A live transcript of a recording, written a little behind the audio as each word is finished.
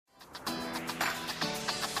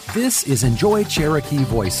This is Enjoy Cherokee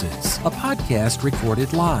Voices, a podcast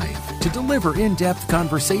recorded live to deliver in-depth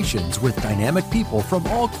conversations with dynamic people from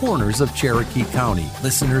all corners of Cherokee County.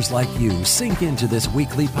 Listeners like you sink into this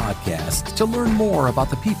weekly podcast to learn more about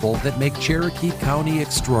the people that make Cherokee County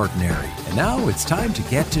extraordinary. And now it's time to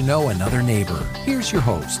get to know another neighbor. Here's your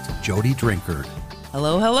host, Jody Drinkard.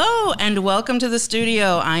 Hello, and welcome to the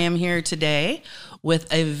studio. I am here today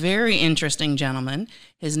with a very interesting gentleman.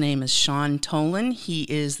 His name is Sean Tolan. He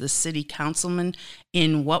is the city councilman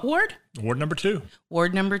in what ward? Ward number 2.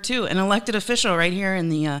 Ward number 2, an elected official right here in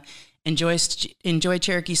the Enjoy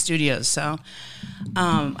Cherokee studios. So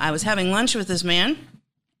I was having lunch with this man,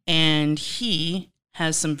 and he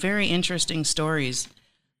has some very interesting stories.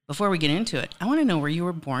 Before we get into it, I want to know where you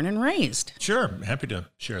were born and raised. Sure, happy to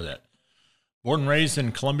share that. Born and raised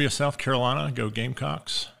in Columbia, South Carolina. Go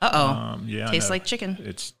Gamecocks. Yeah, tastes like chicken.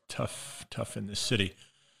 It's tough in this city.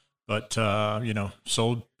 But,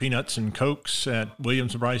 sold peanuts and Cokes at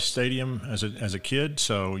Williams-Brice Stadium as a kid.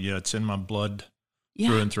 So, yeah, it's in my blood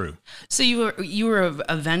through and through. So you were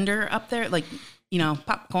a vendor up there? Like,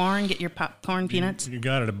 popcorn, get your popcorn peanuts? You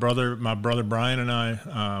got it. My brother Brian and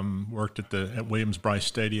I worked at Williams-Brice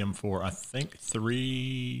Stadium for, I think,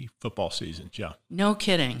 3 football seasons. Yeah. No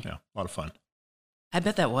kidding. Yeah, a lot of fun. I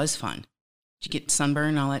bet that was fun. Did you get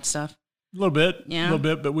sunburn and all that stuff? A little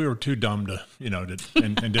bit, but we were too dumb to,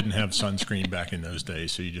 and didn't have sunscreen back in those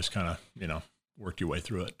days. So you just kind of, worked your way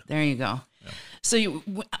through it. There you go. Yeah. So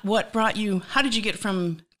how did you get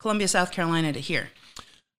from Columbia, South Carolina to here?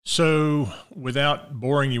 So without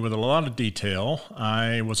boring you with a lot of detail,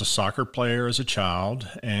 I was a soccer player as a child,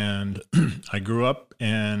 and I grew up,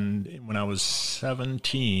 and when I was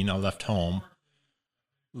 17, I left home.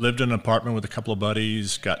 Lived in an apartment with a couple of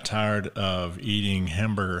buddies, got tired of eating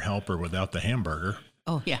hamburger helper without the hamburger.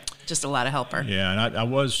 Oh, yeah, just a lot of helper. Yeah, and I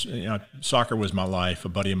was, soccer was my life. A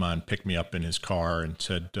buddy of mine picked me up in his car and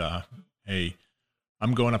said, hey,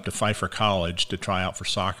 I'm going up to Pfeiffer College to try out for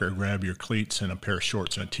soccer. Grab your cleats and a pair of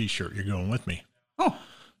shorts and a T-shirt. You're going with me. Oh.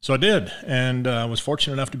 So I did, and I was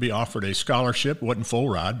fortunate enough to be offered a scholarship. It wasn't full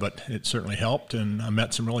ride, but it certainly helped, and I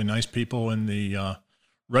met some really nice people in the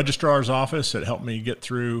registrar's office that helped me get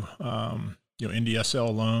through,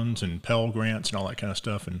 NDSL loans and Pell grants and all that kind of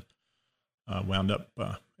stuff, and wound up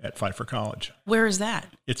at Pfeiffer College. Where is that?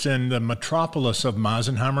 It's in the metropolis of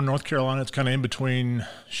Meisenheimer, North Carolina. It's kind of in between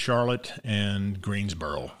Charlotte and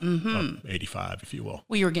Greensboro, 85, if you will.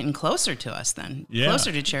 Well, you were getting closer to us then,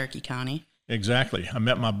 closer to Cherokee County. Exactly. I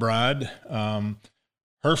met my bride.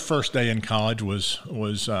 Her first day in college was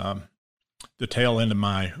the tail end of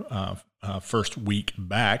my first week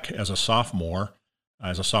back as a sophomore,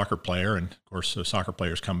 as a soccer player. And of course, the soccer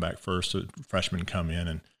players come back first, the freshmen come in,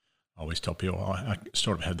 and I always tell people I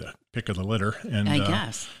sort of had the pick of the litter. And I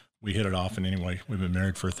guess we hit it off. And anyway, we've been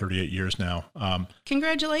married for 38 years now.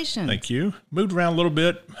 Congratulations. Thank you. Moved around a little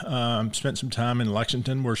bit, spent some time in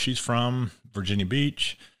Lexington, where she's from, Virginia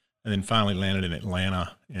Beach, and then finally landed in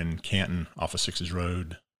Atlanta, in Canton off of Sixes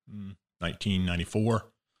Road, 1994.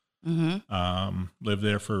 Lived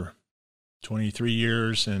there for 23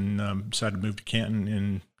 years and decided to move to Canton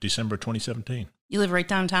in December 2017. You live right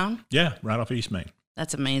downtown? Yeah, right off East Main.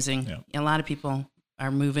 That's amazing. Yeah. A lot of people are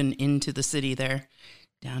moving into the city there,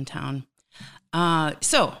 downtown.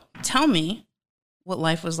 So tell me what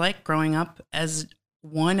life was like growing up as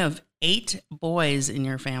one of 8 boys in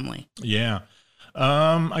your family. Yeah.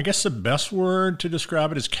 I guess the best word to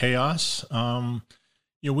describe it is chaos.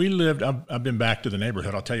 We lived, I've been back to the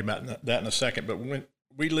neighborhood. I'll tell you about that in a second. But when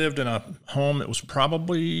we lived in a home that was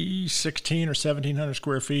probably 1,600 or 1,700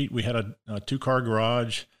 square feet. We had a 2-car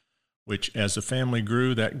garage, which as the family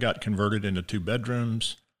grew, that got converted into 2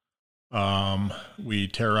 bedrooms. We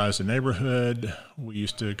terrorized the neighborhood. We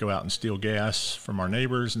used to go out and steal gas from our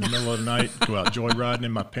neighbors in the middle of the night, go out joyriding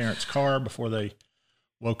in my parents' car before they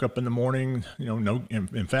woke up in the morning.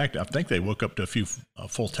 In fact, I think they woke up to a few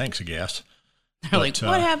full tanks of gas. They're like,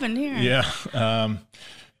 what happened here? Yeah.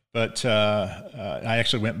 But I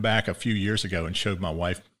actually went back a few years ago and showed my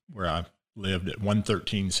wife where I lived at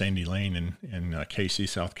 113 Sandy Lane in KC,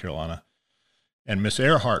 South Carolina. And Miss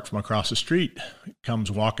Earhart from across the street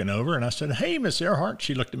comes walking over, and I said, "Hey, Miss Earhart."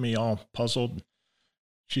 She looked at me all puzzled.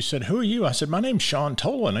 She said, "Who are you?" I said, "My name's Sean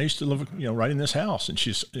Tolan. I used to live, right in this house." And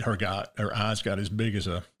her eyes got as big as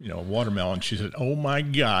a watermelon. She said, "Oh my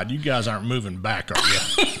God, you guys aren't moving back, are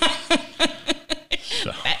you?"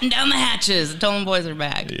 So, batten down the hatches. The Tolan boys are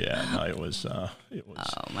back. Yeah, no, it was. Oh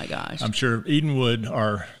my gosh! I'm sure Edenwood,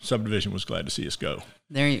 our subdivision, was glad to see us go.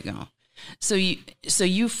 There you go. So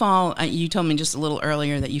you fall. You told me just a little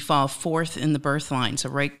earlier that you fall 4th in the birth line, so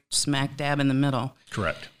right smack dab in the middle.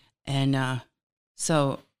 Correct. And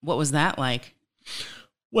so What was that like?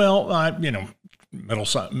 Well,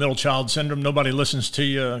 middle child syndrome. Nobody listens to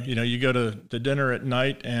you. You go to dinner at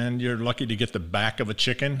night and you're lucky to get the back of a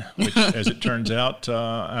chicken, which, as it turns out,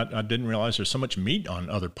 I didn't realize there's so much meat on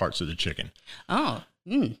other parts of the chicken. Oh,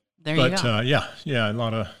 there you go. A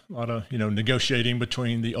lot of negotiating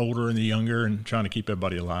between the older and the younger and trying to keep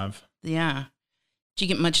everybody alive. Yeah. Did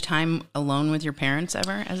you get much time alone with your parents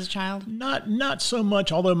ever as a child? Not so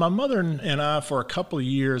much, although my mother and I, for a couple of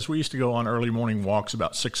years, we used to go on early morning walks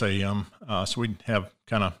about 6 a.m., so we'd have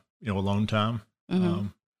kind of, alone time. Mm-hmm.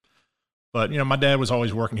 But my dad was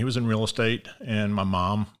always working. He was in real estate, and my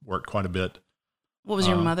mom worked quite a bit. What was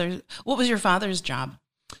your father's job?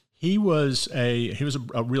 He was a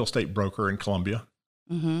real estate broker in Columbia.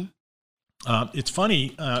 Mm-hmm. It's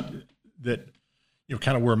funny that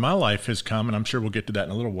kind of where my life has come, and I'm sure we'll get to that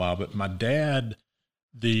in a little while, but my dad,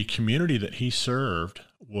 the community that he served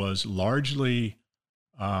was largely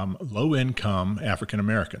low-income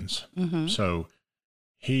African-Americans. Mm-hmm. So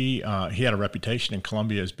he had a reputation in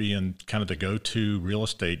Columbia as being kind of the go-to real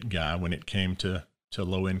estate guy when it came to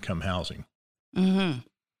low-income housing. Mm-hmm.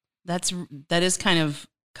 That is kind of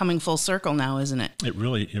coming full circle now, isn't it? It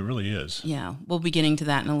really is. Yeah, we'll be getting to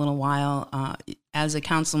that in a little while. As a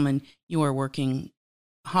councilman, you are working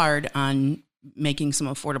hard on making some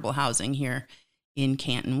affordable housing here in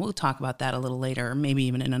Canton. We'll talk about that a little later, or maybe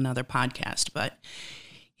even in another podcast. But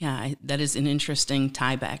yeah, that is an interesting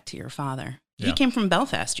tie back to your father. Yeah. He came from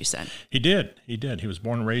Belfast, you said. He did. He was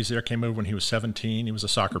born and raised there, came over when he was 17. He was a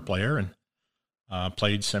soccer player and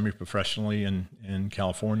played semi-professionally in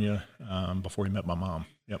California before he met my mom.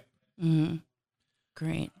 Yep. Mm-hmm.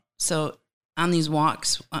 Great. So on these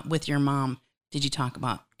walks with your mom, did you talk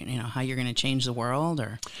about, how you're going to change the world,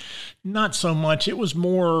 or? Not so much. It was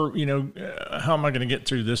more, how am I going to get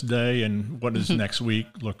through this day and what does next week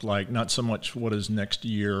look like? Not so much what does next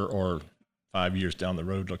year or 5 years down the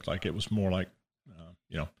road look like. It was more like,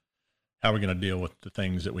 how are we going to deal with the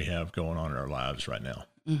things that we have going on in our lives right now?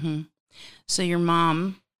 Mm-hmm. So your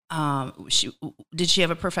mom, did she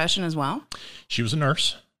have a profession as well? She was a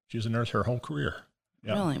nurse. She was a nurse her whole career.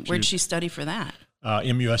 Yeah. Really? Where'd she study for that?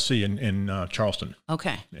 MUSC in Charleston.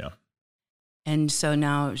 Okay. Yeah. And so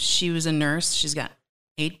now she was a nurse. She's got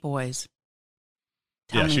 8 boys.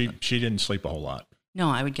 She didn't sleep a whole lot.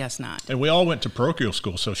 No, I would guess not. And we all went to parochial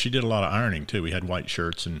school, so she did a lot of ironing too. We had white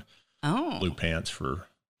shirts and blue pants for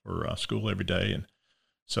school every day. And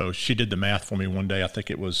so she did the math for me one day. I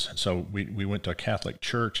think it was, so we went to a Catholic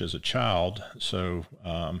church as a child. So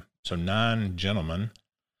 9 gentlemen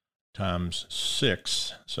times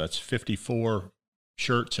 6, so that's 54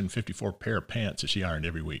 shirts and 54 pair of pants that she ironed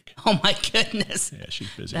every week. Oh my goodness. Yeah, she's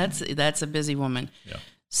busy. That's a busy woman. Yeah.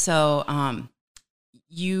 So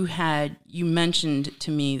you mentioned to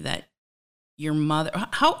me that your mother,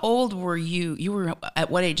 how old were you? You were at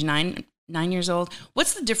what age? 9 years old?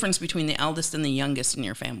 What's the difference between the eldest and the youngest in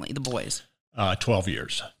your family, the boys? 12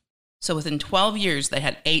 years. So within 12 years, they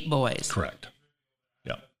had 8 boys. Correct.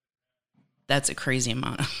 Yeah. That's a crazy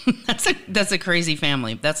amount. That's a crazy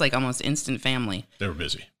family. That's like almost instant family. They were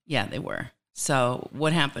busy. Yeah, they were. So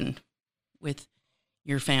what happened with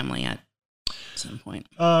your family at some point?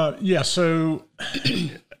 So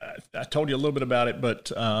I told you a little bit about it, but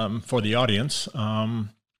for the audience,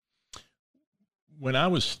 when I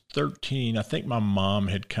was 13, I think my mom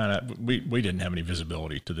had kind of, we didn't have any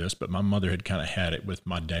visibility to this, but my mother had kind of had it with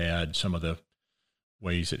my dad, some of the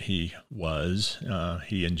ways that he was.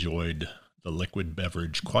 He enjoyed the liquid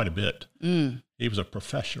beverage quite a bit. Mm. He was a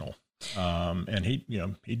professional. And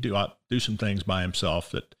he'd do some things by himself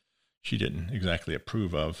that she didn't exactly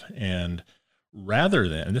approve of. And rather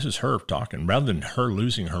than her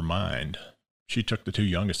losing her mind, she took the 2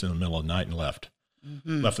 youngest in the middle of the night and left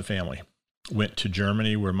the family, went to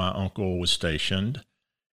Germany where my uncle was stationed,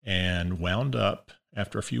 and wound up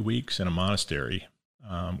after a few weeks in a monastery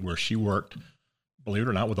where she worked, believe it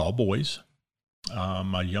or not, with all boys.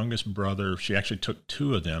 My youngest brother, she actually took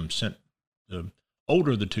 2 of them, sent the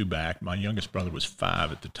older of the 2 back. My youngest brother was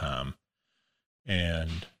 5 at the time.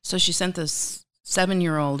 And so she sent this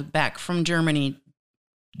 7-year-old back from Germany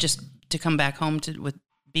just to come back home to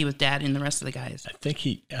be with Dad and the rest of the guys. I think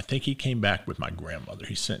he came back with my grandmother.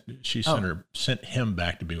 Sent him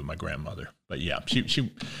back to be with my grandmother. But yeah,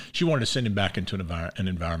 she wanted to send him back into an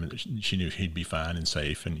environment that she knew he'd be fine and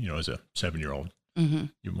safe. And as a 7-year-old, you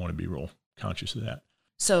want to be real conscious of that.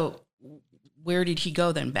 So where did he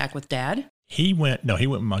go then? Back with Dad? He went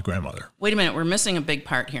with my grandmother. Wait a minute, we're missing a big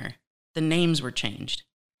part here. The names were changed.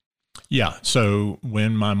 Yeah. So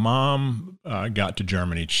when my mom got to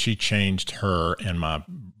Germany, she changed her and my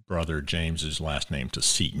brother James's last name to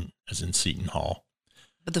Seaton, as in Seton Hall.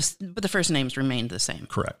 But the first names remained the same.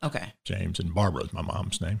 Correct. Okay. James, and Barbara is my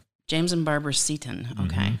mom's name. James and Barbara Seaton.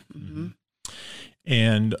 Okay. Mm-hmm.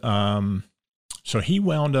 And so he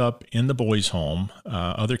wound up in the boys' home.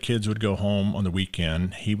 Other kids would go home on the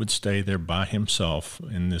weekend. He would stay there by himself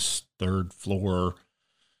in this third floor.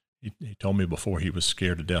 He told me before he was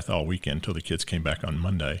scared to death all weekend until the kids came back on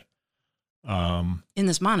Monday. In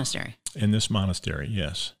this monastery? In this monastery,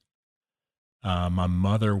 yes. My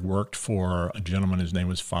mother worked for a gentleman. His name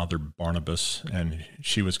was Father Barnabas, and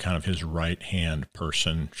she was kind of his right-hand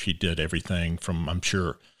person. She did everything from, I'm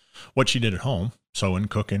sure, what she did at home, sewing,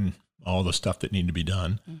 cooking, all the stuff that needed to be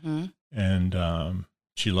done. Mm-hmm. And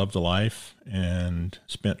she loved the life and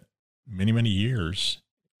spent many, many years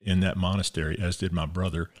in that monastery, as did my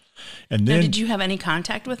brother. And then, now, did you have any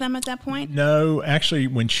contact with them at that point? No, actually,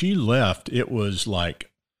 when she left, it was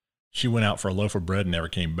like she went out for a loaf of bread and never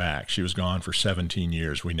came back. She was gone for 17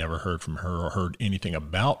 years. We never heard from her or heard anything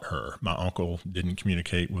about her. My uncle didn't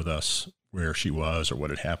communicate with us where she was or what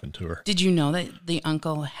had happened to her. Did you know that the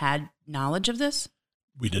uncle had knowledge of this?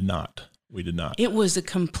 We did not. We did not. It was a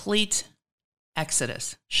complete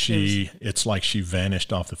exodus. It's like she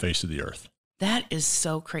vanished off the face of the earth. That is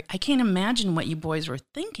so crazy. I can't imagine what you boys were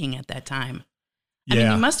thinking at that time. Yeah. I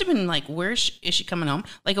mean, you must have been like, is she coming home?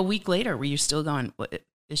 Like a week later, were you still going,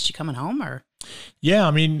 is she coming home? Or? Yeah,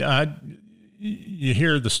 I mean, you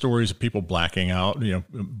hear the stories of people blacking out,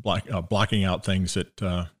 blocking out things that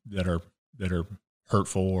are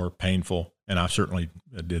hurtful or painful. And I certainly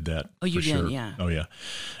did that. Oh, you for did? Sure. Yeah. Oh, yeah.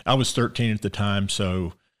 I was 13 at the time,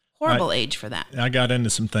 so horrible age for that. I got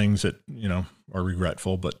into some things that are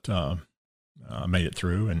regretful, but I made it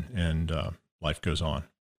through, and life goes on.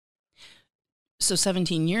 So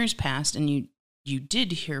 17 years passed, and you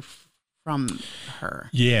did hear from her.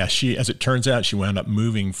 Yeah, as it turns out, she wound up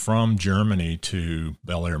moving from Germany to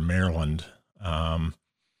Bel Air, Maryland,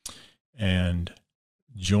 and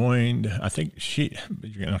joined, I think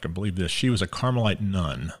you're not going to believe this, she was a Carmelite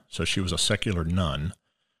nun, so she was a secular nun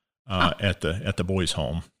at the boys'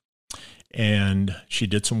 home. And she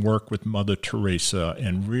did some work with Mother Teresa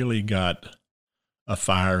and really got a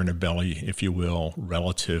fire in her belly, if you will,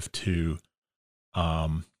 relative to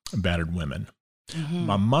battered women. Mm-hmm.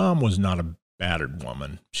 My mom was not a battered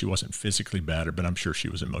woman. She wasn't physically battered, but I'm sure she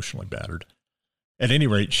was emotionally battered. At any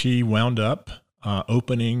rate, she wound up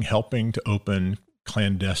helping to open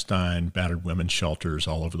clandestine battered women's shelters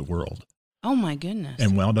all over the world. Oh, my goodness.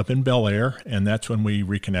 And wound up in Bel Air, and that's when we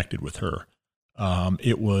reconnected with her.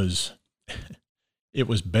 It was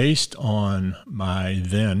based on my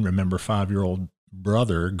then, remember, 5-year-old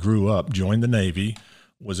brother grew up, joined the Navy,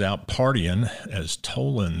 was out partying, as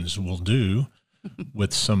Tolans will do,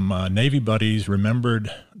 with some Navy buddies,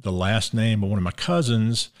 remembered the last name of one of my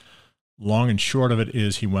cousins. Long and short of it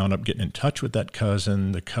is he wound up getting in touch with that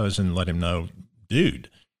cousin. The cousin let him know, dude,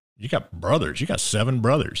 you got brothers. You got 7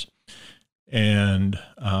 brothers. And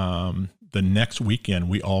the next weekend,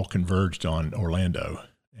 we all converged on Orlando.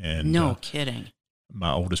 And no kidding.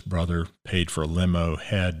 My oldest brother paid for a limo,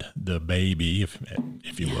 had the baby,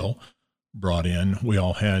 if you will, brought in. We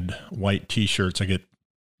all had white T-shirts. I get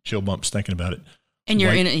chill bumps thinking about it. And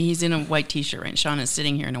he's in a white T-shirt, right? Sean is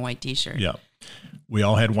sitting here in a white T-shirt. Yeah. We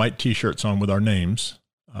all had white T-shirts on with our names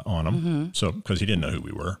on them. Mm-hmm. So, because he didn't know who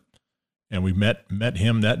we were. And we met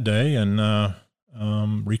him that day and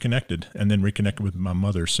reconnected, and then reconnected with my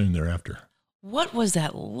mother soon thereafter. What was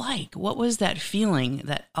that like? What was that feeling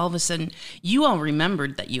that all of a sudden you all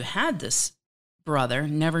remembered that you had this brother,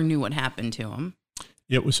 never knew what happened to him?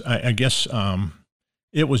 It was, I guess,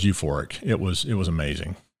 it was euphoric. It was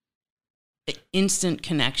amazing. Instant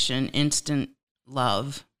connection, instant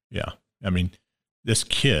love. Yeah. I mean, this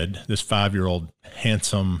kid, this 5-year-old,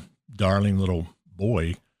 handsome, darling little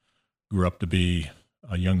boy grew up to be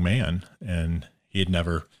a young man, and he had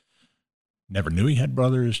never knew he had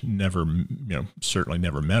brothers, certainly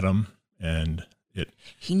never met them. And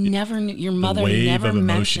he never knew, your mother never mentioned. The wave of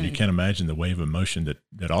emotion, you can't imagine the wave of emotion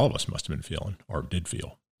that all of us must have been feeling or did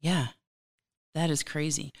feel. Yeah. That is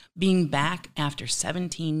crazy. Being back after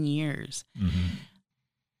 17 years. Mm-hmm.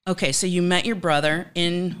 Okay, so you met your brother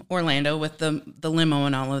in Orlando with the limo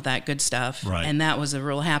and all of that good stuff. Right. And that was a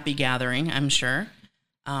real happy gathering, I'm sure.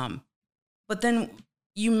 But then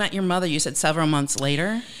you met your mother, you said several months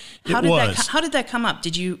later. How did that come up?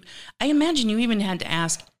 I imagine you even had to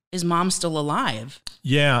ask, is mom still alive?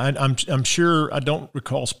 Yeah, I'm sure. I don't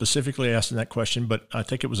recall specifically asking that question, but I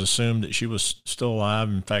think it was assumed that she was still alive.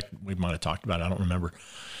 In fact, we might have talked about it. I don't remember.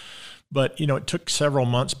 But, it took several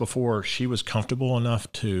months before she was comfortable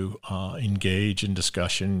enough to engage in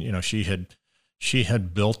discussion. She she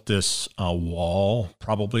had built this wall,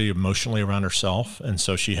 probably emotionally, around herself. And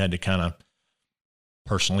so she had to kind of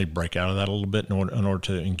personally break out of that a little bit in order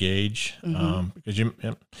to engage. Because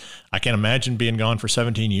I can't imagine being gone for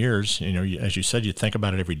 17 years. You know, as you said, you think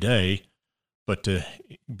about it every day, but to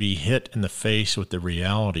be hit in the face with the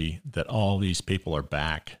reality that all these people are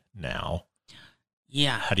back now.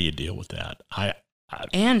 Yeah. How do you deal with that?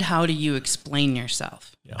 And how do you explain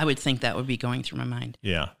yourself? Yeah. I would think that would be going through my mind.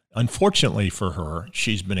 Yeah. Unfortunately for her,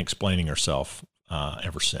 she's been explaining herself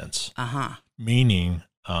ever since. Meaning,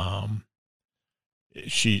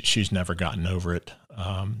 she's never gotten over it.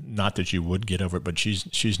 Not that you would get over it, but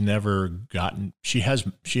she's never gotten. She has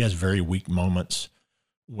very weak moments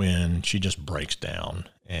when she just breaks down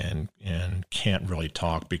and can't really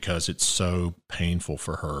talk because it's so painful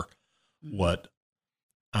for her. What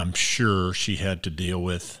I'm sure she had to deal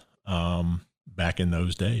with back in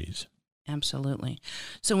those days. Absolutely.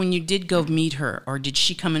 So when you did go meet her, or did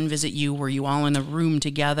she come and visit you? Were you all in a room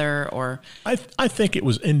together, or? I think it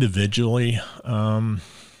was individually. I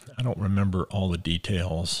don't remember all the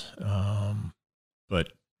details,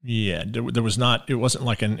 but yeah, there was not. It wasn't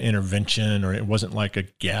like an intervention, or it wasn't like a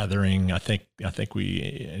gathering. I think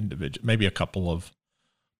we maybe a couple of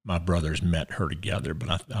my brothers met her together,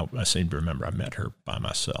 but I seem to remember I met her by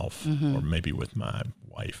myself, or maybe with my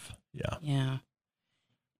wife. Yeah. Yeah.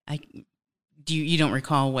 You don't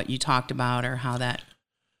recall what you talked about or how that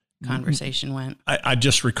conversation went? I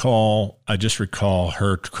just recall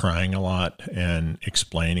her crying a lot and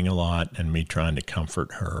explaining a lot, and me trying to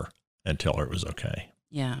comfort her and tell her it was okay.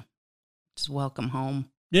 Yeah. Just welcome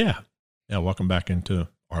home. Yeah. Yeah. Welcome back into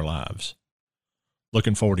our lives.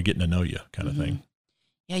 Looking forward to getting to know you, kind of thing.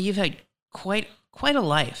 Yeah. You've had quite a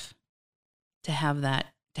life to have that,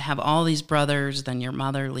 to have all these brothers, then your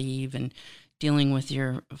mother leave, and dealing with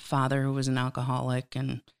your father who was an alcoholic,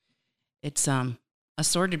 and it's a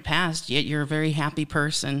sordid past, yet you're a very happy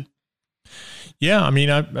person. Yeah, I mean,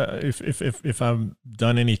 if I've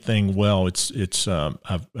done anything well, it's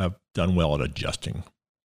I've done well at adjusting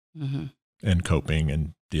and coping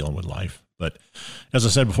and dealing with life. But as I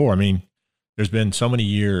said before, I mean, there's been so many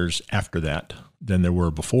years after that than there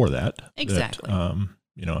were before that. Exactly.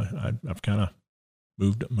 That, I've kind of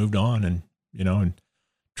moved on, and and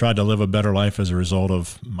tried to live a better life as a result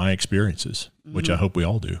of my experiences, which I hope we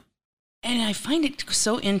all do. And I find it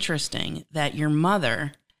so interesting that your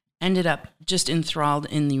mother ended up just enthralled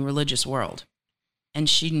in the religious world, and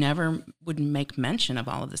she never would make mention of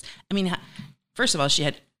all of this. I mean, first of all, she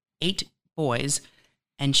had 8 boys,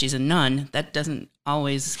 and she's a nun. That doesn't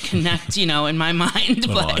always connect, in my mind. A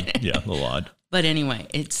little odd. But anyway,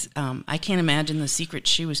 it's I can't imagine the secret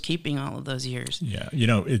she was keeping all of those years. Yeah,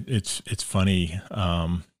 it's funny,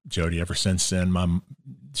 Jody. Ever since then,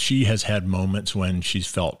 she has had moments when she's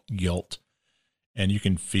felt guilt, and you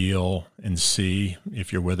can feel and see,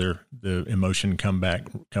 if you're with her, the emotion come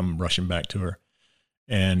rushing back to her.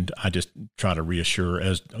 And I just try to reassure,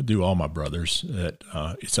 as do all my brothers, that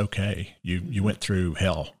it's okay. You went through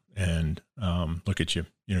hell, and look at you.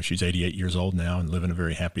 She's 88 years old now and living a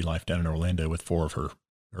very happy life down in Orlando with 4 of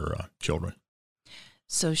her children.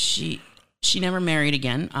 So she never married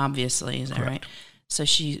again, obviously. Is that right? So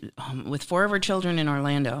she, with 4 of her children in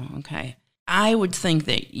Orlando. Okay. I would think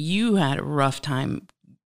that you had a rough time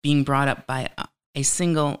being brought up by a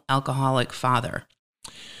single alcoholic father.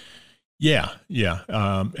 Yeah.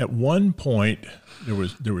 At one point, there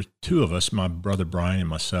was 2 of us, my brother Brian and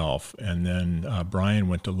myself, and then Brian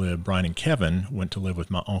and Kevin went to live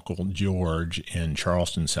with my uncle George in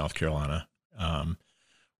Charleston, South Carolina,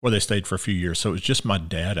 where they stayed for a few years. So it was just my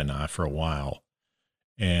dad and I for a while,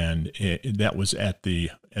 and that was at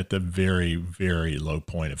the very, very low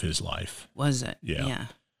point of his life. Was it? Yeah.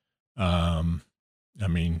 I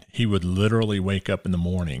mean, he would literally wake up in the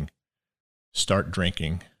morning, start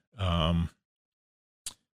drinking.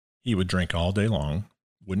 He would drink all day long,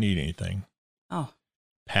 wouldn't eat anything. Oh.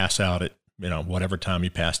 Pass out at, whatever time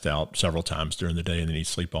he passed out, several times during the day, and then he'd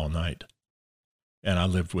sleep all night. And I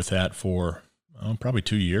lived with that for probably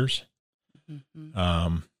 2 years.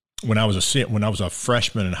 Mm-hmm. When I was a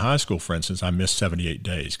freshman in high school, for instance, I missed 78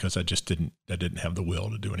 days because I didn't have the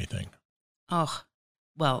will to do anything. Oh,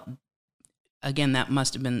 well, again, that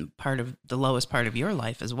must have been part of the lowest part of your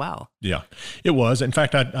life as well. Yeah, it was. In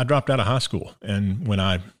fact, I dropped out of high school. And when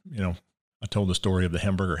I told the story of the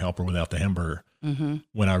hamburger helper without the hamburger,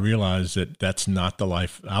 when I realized that that's not the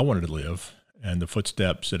life I wanted to live and the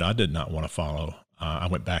footsteps that I did not want to follow, I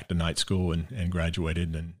went back to night school and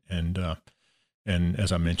graduated and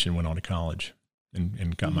as I mentioned, went on to college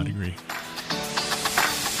and got my degree.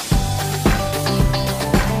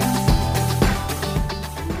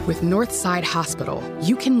 With Northside Hospital,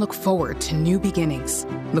 you can look forward to new beginnings,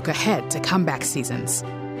 look ahead to comeback seasons,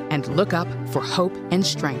 and look up for hope and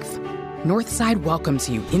strength. Northside welcomes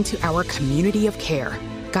you into our community of care,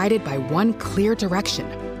 guided by one clear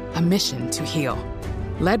direction, a mission to heal.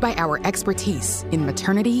 Led by our expertise in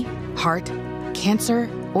maternity, heart, cancer,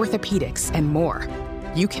 orthopedics, and more,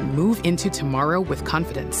 you can move into tomorrow with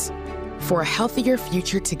confidence. For a healthier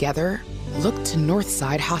future together, look to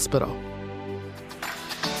Northside Hospital.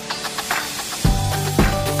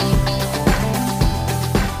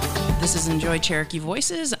 This is Enjoy Cherokee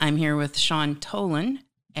Voices. I'm here with Sean Tolan,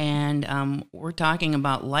 and we're talking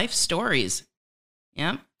about life stories.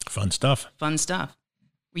 Yep. Fun stuff. Fun stuff.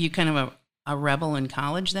 Were you kind of a rebel in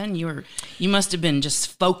college then? You must have been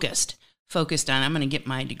just focused on, I'm going to get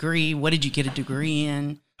my degree. What did you get a degree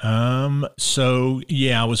in? So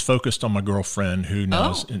yeah, I was focused on my girlfriend, who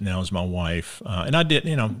now is my wife. And I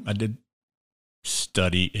did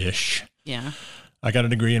study-ish. Yeah. I got a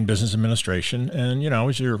degree in business administration, and, I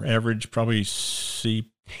was your average, probably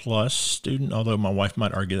C+ student, although my wife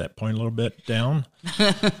might argue that point a little bit down.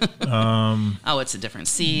 It's a different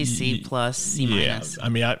C+, C minus. Yeah. I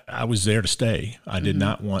mean, I was there to stay. I did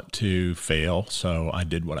not want to fail, so I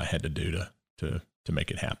did what I had to do to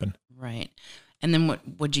make it happen. Right. And then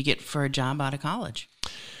what'd you get for a job out of college?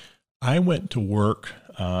 I went to work.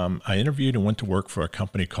 I interviewed and went to work for a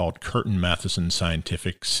company called Curtin Matheson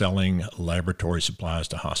Scientific, selling laboratory supplies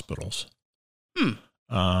to hospitals.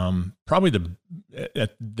 Probably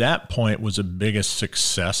at that point was the biggest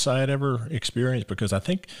success I had ever experienced, because I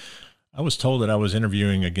think I was told that I was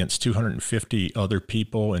interviewing against 250 other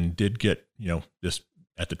people and did get, this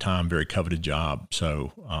at the time very coveted job.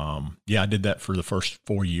 So, I did that for the first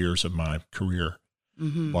 4 years of my career.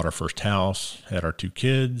 Mm-hmm. Bought our first house, had our 2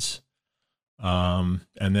 kids.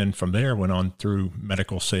 And then from there went on through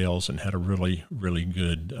medical sales and had a really, really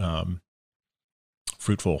good,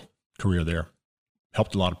 fruitful career there.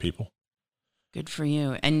 Helped a lot of people. Good for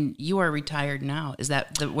you. And you are retired now. Is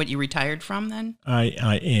that what you retired from then?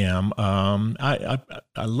 I am. I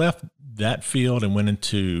left that field and went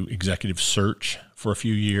into executive search for a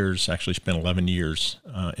few years. Actually spent 11 years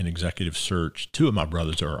in executive search. 2 of my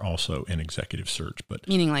brothers are also in executive search. But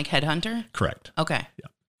meaning like headhunter? Correct. Okay. Yeah.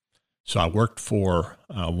 So I worked for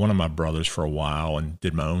one of my brothers for a while and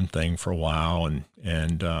did my own thing for a while.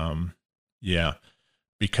 And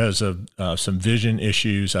because of some vision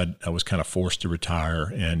issues, I was kind of forced to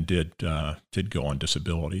retire and did go on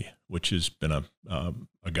disability, which has been a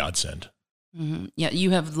godsend. Mm-hmm. Yeah,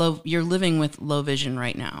 you're living with low vision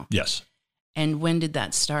right now. Yes. And when did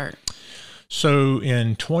that start? So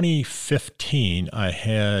in 2015, I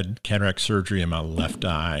had cataract surgery in my left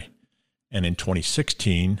eye. And in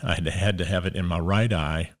 2016, I had to have it in my right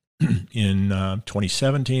eye. In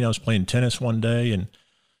 2017, I was playing tennis one day and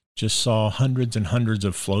just saw hundreds and hundreds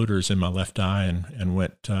of floaters in my left eye, and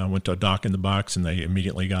went to a doc in the box, and they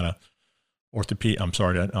immediately got an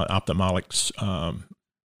ophthalmic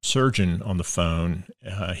surgeon on the phone.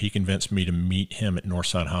 He convinced me to meet him at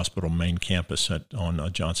Northside Hospital main campus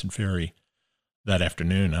on Johnson Ferry that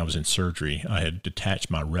afternoon. I was in surgery. I had detached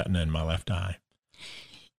my retina in my left eye.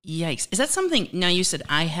 Yikes. Is that something, now you said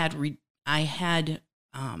I had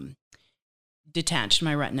detached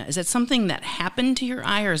my retina. Is that something that happened to your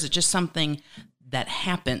eye, or is it just something that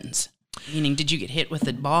happens? Meaning, did you get hit with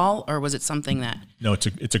a ball, or was it something that? No,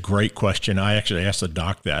 it's a great question. I actually asked the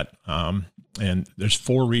doc that, and there's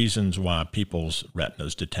 4 reasons why people's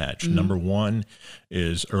retinas detach. Mm-hmm. Number 1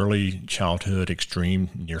 is early childhood extreme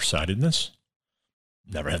nearsightedness.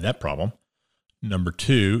 Never had that problem. Number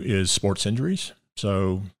 2 is sports injuries.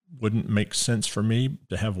 So wouldn't make sense for me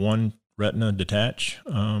to have one retina detach.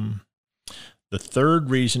 The 3rd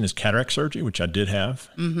reason is cataract surgery, which I did have.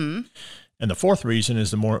 Mm-hmm. And the 4th reason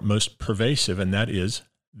is the most pervasive, and that is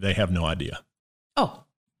they have no idea. Oh,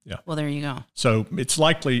 yeah. Well, there you go. So it's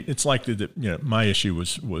likely that my issue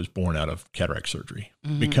was born out of cataract surgery,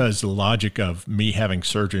 mm-hmm. because the logic of me having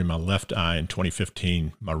surgery in my left eye in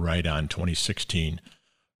 2015, my right eye in 2016.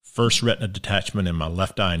 First retina detachment in my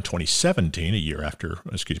left eye in 2017, 2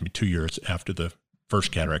 years after the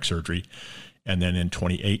first cataract surgery. And then in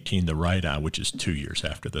 2018, the right eye, which is 2 years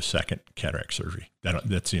after the second cataract surgery.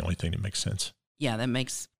 That's the only thing that makes sense. Yeah, that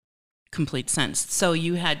makes complete sense. So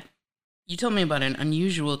you told me about an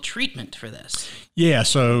unusual treatment for this. Yeah,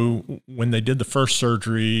 so when they did the first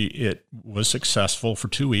surgery, it was successful for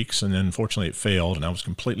 2 weeks, and then unfortunately it failed, and I was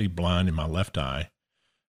completely blind in my left eye.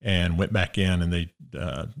 And went back in, and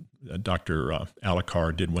Dr.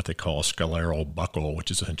 Alucard did what they call a scleral buckle, which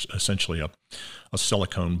is essentially a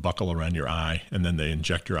silicone buckle around your eye, and then they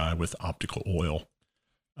inject your eye with optical oil.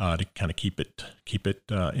 to kind of keep it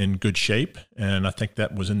in good shape. And I think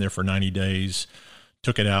that was in there for 90 days.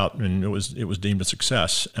 Took it out, and it was deemed a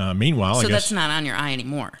success. Meanwhile, so I guess that's not on your eye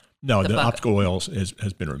anymore. No, the optical oil has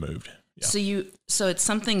been removed. Yeah. So it's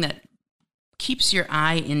something that keeps your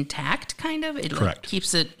eye intact, kind of. It Correct.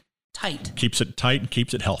 Keeps it tight. Keeps it tight and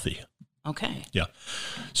keeps it healthy. Okay. Yeah.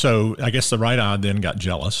 So I guess the right eye then got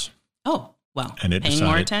jealous. Oh, well, and it paying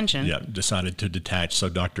more attention. Yeah, decided to detach. So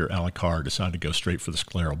Dr. Alikar decided to go straight for the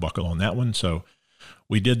scleral buckle on that one. So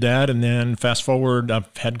we did that, and then fast forward,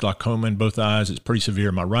 I've had glaucoma in both eyes. It's pretty severe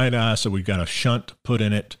in my right eye, so we've got a shunt put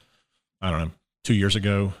in it, I don't know, 2 years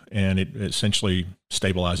ago, and it essentially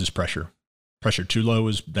stabilizes pressure. Pressure too low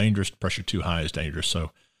is dangerous. Pressure too high is dangerous.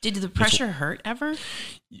 So, did the pressure hurt ever?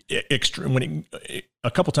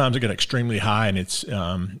 A couple times it got extremely high, and it's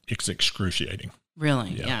excruciating.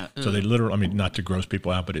 Really? Yeah. So they literally, I mean, not to gross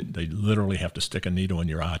people out, but they literally have to stick a needle in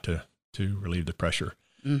your eye to relieve the pressure,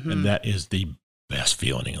 and that is the best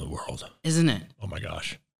feeling in the world, isn't it? Oh my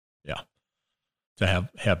gosh, yeah. To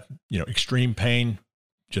have extreme pain,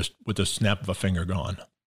 just with the snap of a finger gone.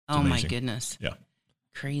 It's amazing. My goodness. Yeah.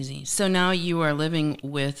 Crazy. So now you are living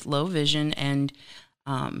with low vision, and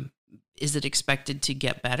is it expected to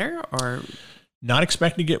get better or? Not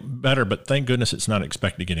expected to get better, but thank goodness it's not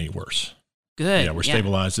expected to get any worse. Good. Yeah, we're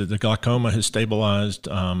stabilized. The glaucoma has stabilized.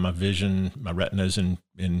 My vision, my retina's in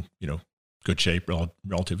good shape,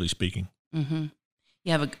 relatively speaking. Mm-hmm.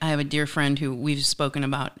 I have a dear friend who we've spoken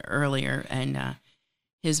about earlier, and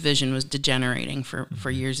his vision was degenerating for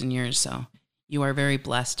years and years. So you are very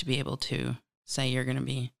blessed to be able to say you're going to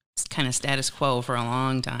be kind of status quo for a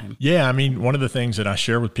long time. Yeah, I mean, one of the things that I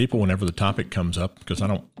share with people whenever the topic comes up, because I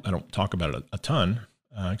don't talk about it a ton,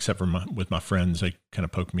 except for with my friends, they kind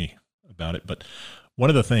of poke me about it. But one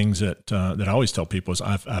of the things that I always tell people is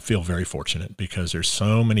I feel very fortunate because there's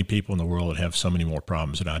so many people in the world that have so many more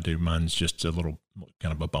problems than I do. Mine's just a little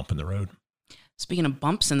kind of a bump in the road. Speaking of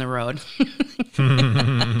bumps in the road,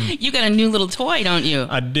 you got a new little toy, don't you?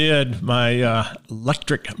 I did. My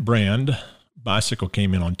electric brand bicycle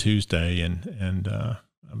came in on Tuesday, and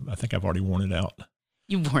I think I've already worn it out.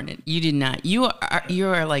 You've worn it. You did not. You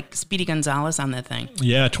are like Speedy Gonzalez on that thing.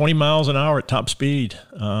 Yeah, 20 miles an hour at top speed.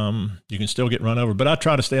 You can still get run over, but I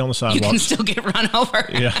try to stay on the sidewalk. You can still get run over.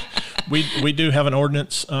 Yeah. We do have an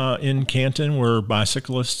ordinance in Canton where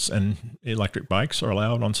bicyclists and electric bikes are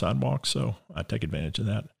allowed on sidewalks, so I take advantage of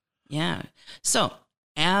that. Yeah. So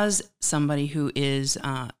as somebody who is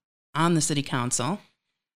on the city council,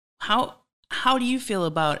 how do you feel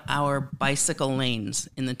about our bicycle lanes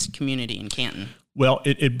in the community in Canton? Well,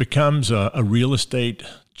 it becomes a real estate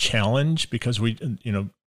challenge because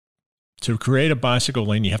to create a bicycle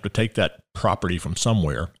lane, you have to take that property from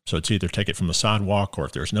somewhere. So it's either take it from the sidewalk, or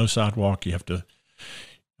if there's no sidewalk, you have to,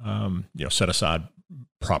 set aside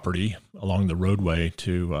property along the roadway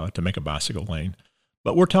to make a bicycle lane.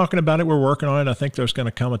 But we're talking about it. We're working on it. I think there's going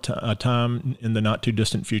to come a time in the not too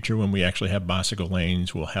distant future when we actually have bicycle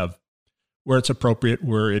lanes. We'll have where it's appropriate,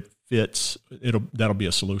 where it fits. That'll be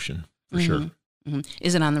a solution for sure. Mm-hmm.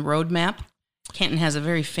 Is it on the roadmap? Canton has a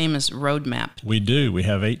very famous roadmap. We do. We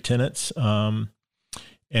have 8 tenets, and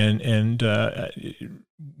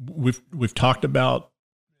we've talked about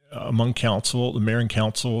among council, the mayor and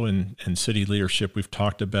council, and city leadership. We've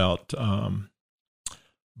talked about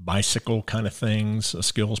bicycle kind of things, a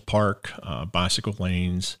skills park, bicycle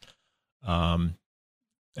lanes,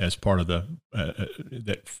 as part of the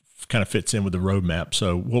that kind of fits in with the roadmap.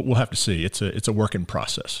 So we'll have to see. It's a working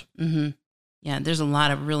process. Mm-hmm. Yeah, there's a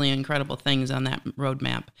lot of really incredible things on that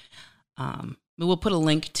roadmap. We'll put a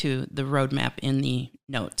link to the roadmap in the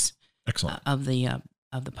notes. Excellent. Of the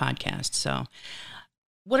podcast. So,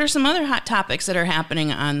 what are some other hot topics that are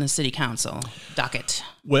happening on the city council docket?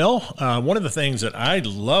 Well, one of the things that I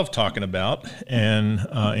love talking about and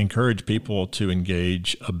encourage people to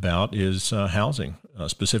engage about is housing,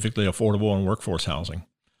 specifically affordable and workforce housing.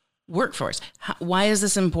 Workforce. Why is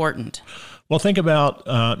this important? Well, think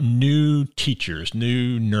about new teachers,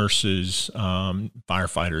 new nurses,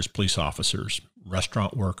 firefighters, police officers,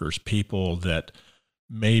 restaurant workers, people that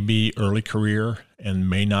may be early career and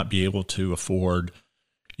may not be able to afford,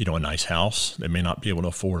 a nice house. They may not be able to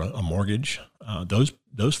afford a mortgage.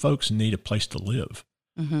 Those folks need a place to live.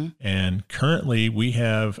 Mm-hmm. And currently we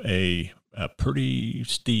have a pretty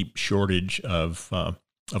steep shortage of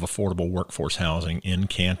affordable workforce housing in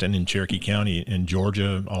Canton, in Cherokee County, in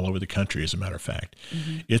Georgia, all over the country, as a matter of fact.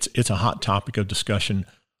 Mm-hmm. It's a hot topic of discussion,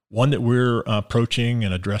 one that we're approaching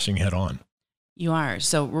and addressing head on. You are.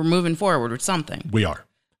 So we're moving forward with something. We are.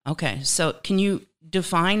 Okay. So can you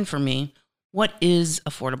define for me What is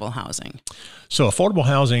affordable housing? So affordable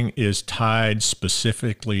housing is tied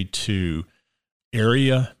specifically to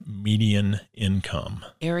area median income.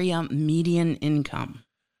 Area median income.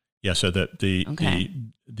 Yeah, so that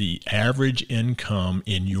the average income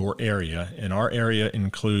in your area, and our area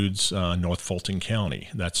includes North Fulton County.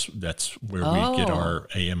 That's where we get our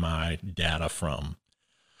AMI data from.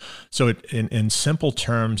 So in simple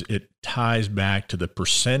terms, it ties back to the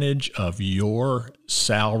percentage of your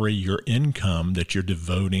salary, your income that you're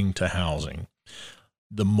devoting to housing.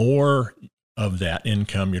 The more of that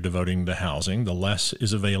income you're devoting to housing, the less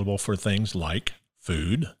is available for things like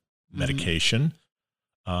food, medication,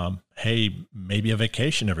 maybe a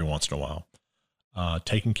vacation every once in a while,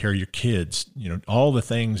 taking care of your kids. All the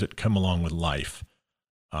things that come along with life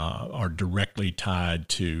are directly tied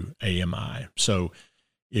to AMI. So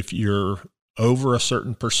if you're over a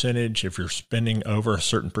certain percentage, if you're spending over a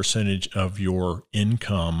certain percentage of your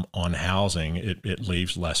income on housing, it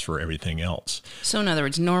leaves less for everything else. So in other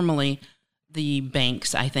words, normally the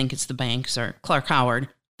banks, I think it's the banks or Clark Howard,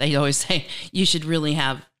 they always say you should really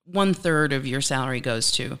have 1/3 of your salary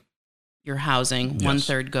goes to your housing, Yes.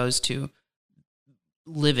 1/3 goes to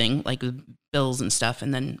living, like bills and stuff,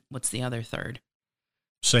 and then what's the other third?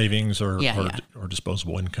 Savings or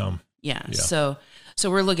disposable income. Yeah. Yeah. So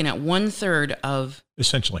we're looking at 1/3 of,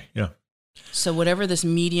 Essentially, yeah. so whatever this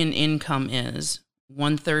median income is,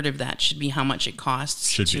 1/3 of that should be how much it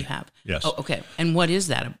costs to have. Yes. Oh, okay. And what is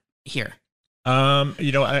that here? I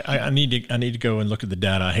need to go and look at the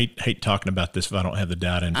data. I hate talking about this if I don't have the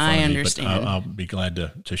data in front of me. I understand. But I'll be glad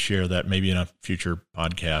to share that maybe in a future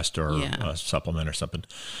podcast or a supplement or something.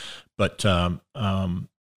 But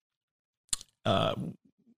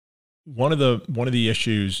one of the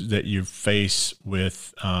issues that you face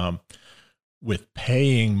with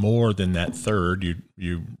paying more than that third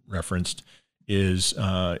you referenced is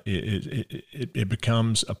it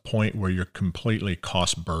becomes a point where you're completely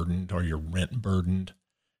cost burdened or you're rent burdened,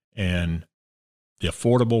 and the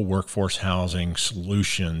affordable workforce housing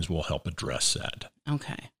solutions will help address that.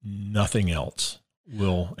 Okay. Nothing else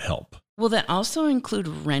will help. Will that also include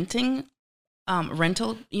renting?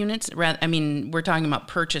 Rental units? I mean, we're talking about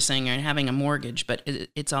purchasing and having a mortgage, but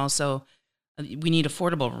it's also, we need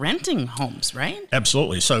affordable renting homes, right?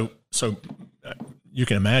 Absolutely. So you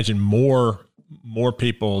can imagine more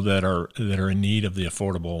people that are in need of the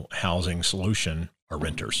affordable housing solution are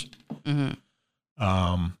renters.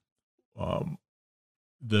 Mm-hmm.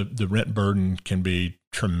 The rent burden can be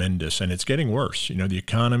tremendous, and it's getting worse. The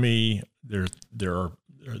economy, there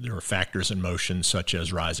are factors in motion such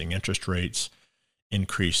as rising interest rates,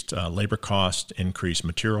 increased labor cost, increased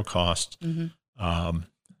material cost. Mm-hmm.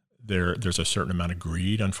 There's a certain amount of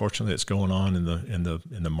greed, unfortunately, that's going on in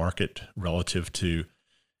the market relative to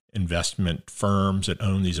investment firms that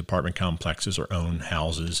own these apartment complexes or own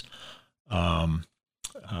houses.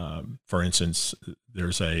 For instance,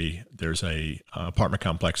 there's a apartment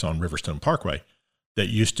complex on Riverstone Parkway that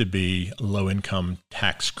used to be low income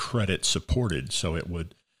tax credit supported, so it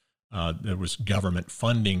would. There was government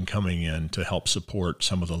funding coming in to help support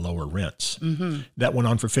some of the lower rents. Mm-hmm. That went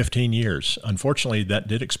on for 15 years. Unfortunately, that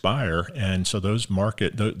did expire, and so those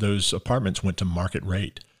apartments went to market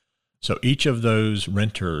rate. So each of those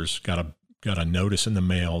renters got a notice in the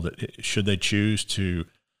mail that should they choose to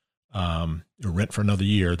rent for another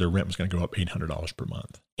year, their rent was going to go up $800 per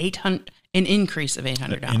month. An increase of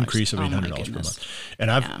 $800. An increase of $800 per month. And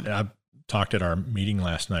I've talked at our meeting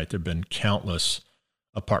last night. There've been countless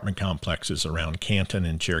apartment complexes around Canton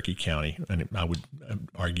and Cherokee County, and I would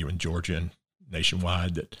argue in Georgia and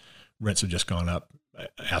nationwide that rents have just gone up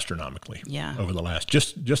astronomically over the last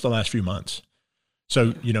just the last few months.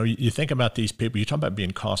 So you think about these people. You talk about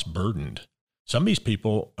being cost burdened. Some of these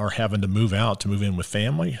people are having to move out to move in with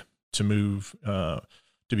family, to move to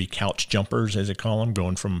be couch jumpers, as they call them,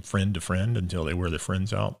 going from friend to friend until they wear their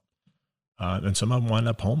friends out, and some of them wind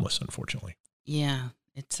up homeless, unfortunately. Yeah,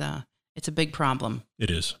 it's a big problem. It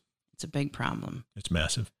is. It's a big problem. It's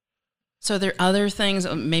massive. So there are other things,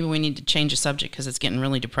 maybe we need to change the subject because it's getting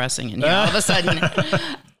really depressing in here all of a sudden.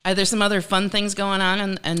 Are there some other fun things going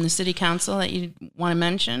on in the city council that you want to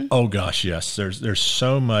mention? Oh gosh, yes. There's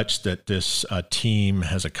so much that this team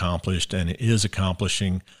has accomplished and is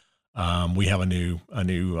accomplishing. We have a new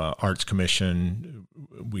arts commission.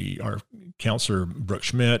 Our Councilor Brooke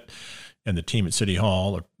Schmidt and the team at City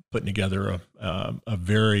Hall are putting together a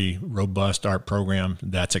very robust art program.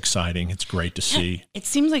 That's exciting. It's great to see. It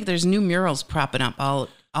seems like there's new murals propping up all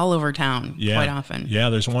over town quite often. Yeah,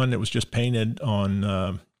 there's one that was just painted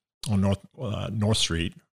on North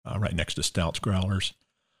Street, right next to Stout's Growlers.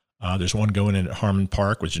 There's one going in at Harmon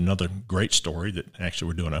Park, which is another great story that actually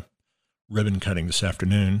we're doing a ribbon cutting this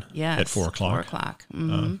afternoon at 4 o'clock. 4 o'clock.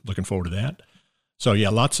 Mm-hmm. Looking forward to that. So yeah,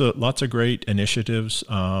 lots of great initiatives.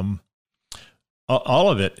 All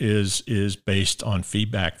of it is based on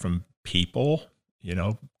feedback from people.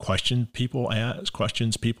 Questions people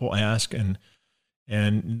ask, and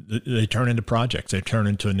they turn into projects. They turn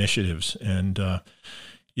into initiatives, and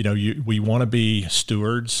we want to be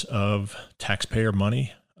stewards of taxpayer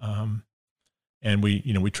money, and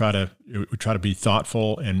we try to be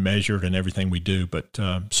thoughtful and measured in everything we do. But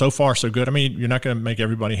so far, so good. I mean, you're not going to make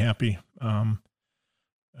everybody happy.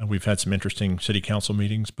 We've had some interesting city council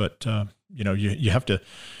meetings, but you have to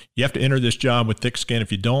enter this job with thick skin.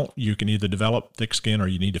 If you don't, you can either develop thick skin or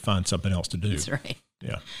you need to find something else to do. That's right.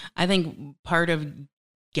 Yeah. I think part of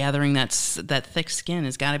gathering that thick skin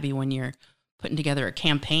has got to be when you're putting together a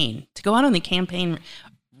campaign. To go out on the campaign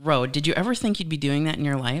road, did you ever think you'd be doing that in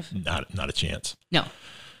your life? Not a chance. No.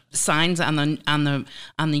 Signs on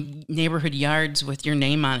the neighborhood yards with your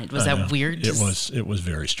name on it. Was that weird? It was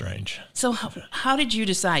very strange. So how did you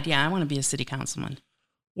decide? Yeah, I want to be a city councilman.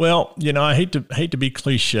 Well, I hate to be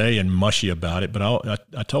cliche and mushy about it, but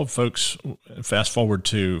I told folks, fast forward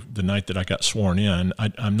to the night that I got sworn in, I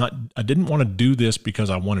didn't want to do this because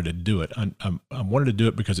I wanted to do it. I wanted to do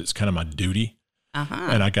it because it's kind of my duty. Uh-huh.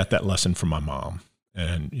 And I got that lesson from my mom,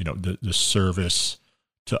 and the service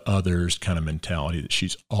to others kind of mentality that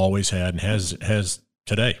she's always had and has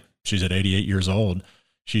today. She's at 88 years old.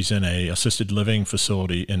 She's in a assisted living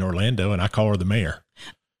facility in Orlando, and I call her the mayor.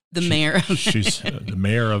 She's the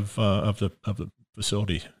mayor of the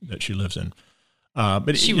facility that she lives in. But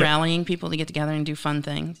is she rallying people to get together and do fun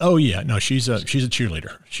things? Oh yeah, no, she's a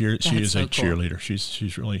cheerleader. She is so a cheerleader. Cool.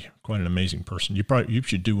 She's really quite an amazing person. You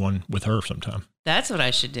should do one with her sometime. That's what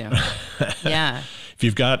I should do. Yeah. If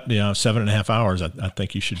you've got 7.5 hours, I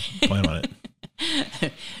think you should plan on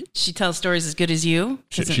it. She tells stories as good as you.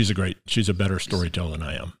 She's a better storyteller than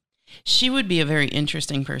I am. She would be a very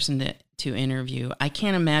interesting person to interview. I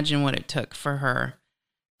can't imagine what it took for her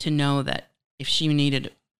to know that if she needed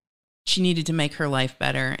to make her life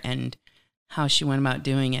better and how she went about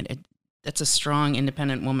doing it. That's a strong,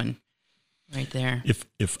 independent woman right there.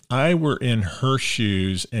 If I were in her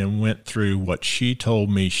shoes and went through what she told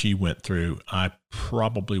me she went through, I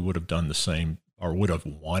probably would have done the same, or would have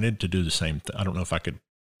wanted to do the same thing. I don't know if I could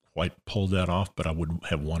quite pull that off, but I would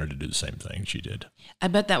have wanted to do the same thing she did. I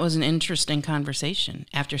bet that was an interesting conversation.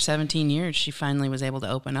 After 17 years, she finally was able to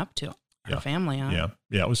open up to her family. Huh?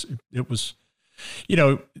 Yeah. It was,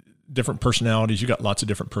 different personalities. You got lots of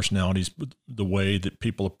different personalities, but the way that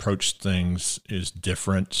people approach things is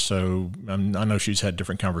different. So I know she's had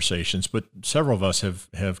different conversations, but several of us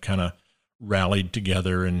have kind of rallied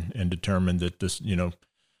together and determined that this,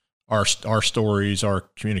 our stories, our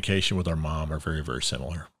communication with our mom are very, very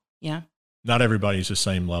similar. Yeah. Not everybody's the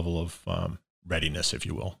same level of readiness, if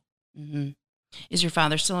you will. Mm-hmm. Is your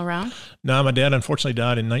father still around? No, my dad unfortunately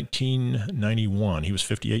died in 1991. He was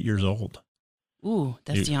 58 years old. Ooh,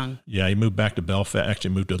 that's young. Yeah, he moved back to Belfast.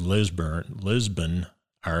 Actually moved to Lisbon,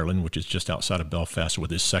 Ireland, which is just outside of Belfast, with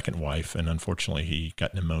his second wife. And unfortunately, he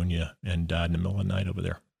got pneumonia and died in the middle of the night over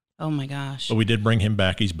there. Oh my gosh! But we did bring him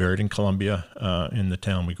back. He's buried in Columbia, in the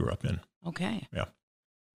town we grew up in. Okay. Yeah.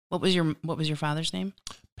 What was your father's name?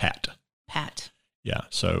 Pat. Yeah.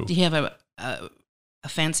 So. Do you have a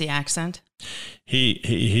fancy accent?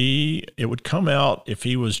 It would come out if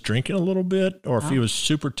he was drinking a little bit or if he was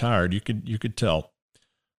super tired. You could tell.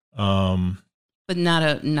 But not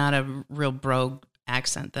a real brogue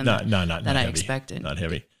accent then. Not I heavy. expected. Not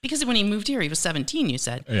heavy. Because when he moved here, he was 17, you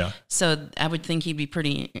said. Yeah. So I would think he'd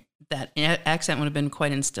be that accent would have been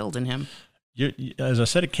quite instilled in him. As I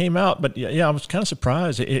said, it came out, but I was kind of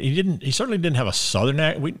surprised. He certainly didn't have a Southern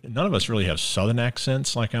accent. None of us really have Southern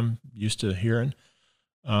accents like I'm used to hearing.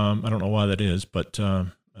 I don't know why that is, but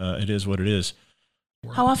it is what it is.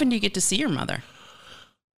 How often do you get to see your mother?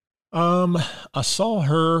 I saw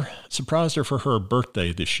her, surprised her for her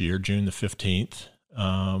birthday this year, June the 15th.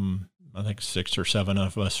 I think 6 or 7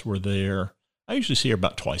 of us were there. I usually see her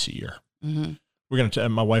about twice a year. Mm-hmm. We're going to,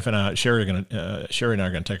 my wife and I, Sherry and I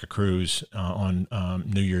are going to take a cruise on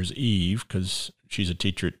New Year's Eve because she's a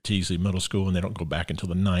teacher at Teasley Middle School and they don't go back until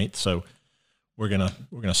the 9th. So we're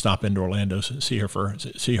gonna stop into Orlando, see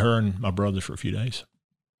her and my brothers for a few days.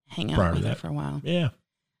 Hang out with her for a while. Yeah.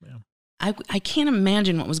 I can't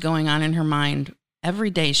imagine what was going on in her mind. Every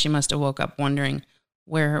day she must have woke up wondering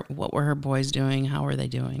what were her boys doing, how were they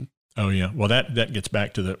doing. Oh yeah. Well, that gets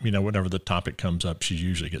back to whenever the topic comes up, she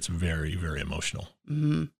usually gets very, very emotional.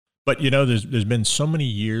 Mm-hmm. But there's been so many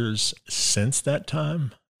years since that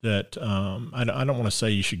time that I don't want to say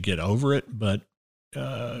you should get over it, but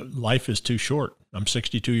life is too short. I'm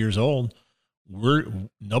 62 years old.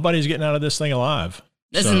 nobody's getting out of this thing alive.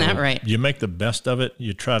 Isn't that right? You make the best of it.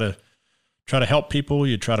 You try to help people.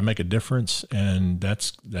 You try to make a difference. And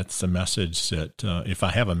that's the message that, if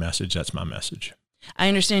I have a message, that's my message. I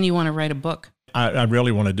understand you want to write a book. I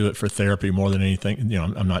really want to do it for therapy more than anything. You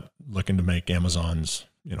know, I'm not looking to make Amazon's,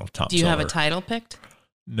 top Do you have seller. a title picked?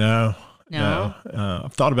 No.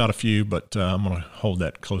 I've thought about a few, but I'm going to hold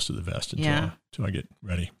that close to the vest until I get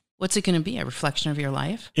ready. What's it going to be? A reflection of your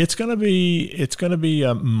life? It's going to be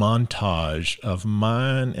a montage of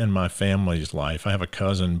mine and my family's life. I have a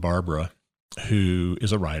cousin, Barbara, who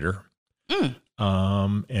is a writer.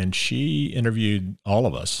 And she interviewed all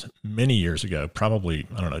of us many years ago, probably,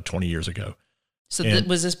 20 years ago. So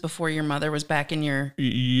was this before your mother was back in your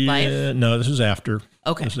life? No, this was after.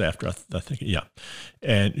 Okay. This was after, I think, yeah.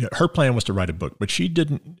 And her plan was to write a book, but she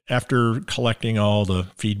didn't, after collecting all the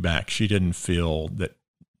feedback, she didn't feel that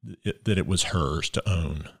it was hers to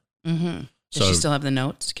own. Mm-hmm. Does she still have the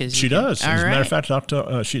notes? She does. As a matter of fact,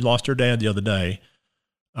 she lost her dad the other day.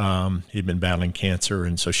 He'd been battling cancer,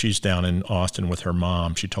 and so she's down in Austin with her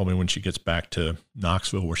mom. She told me when she gets back to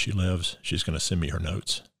Knoxville, where she lives, she's going to send me her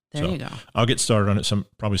notes. There you go. I'll get started on it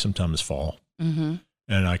probably sometime this fall. Mm-hmm.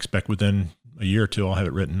 And I expect within a year or two, I'll have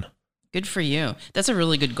it written. Good for you. That's a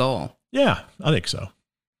really good goal. Yeah, I think so.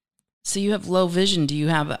 So you have low vision. Do you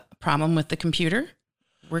have a problem with the computer?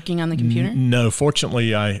 Working on the computer? No,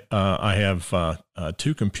 fortunately, I have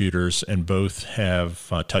two computers, and both have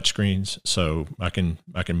touch screens, so I can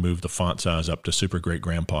move the font size up to super great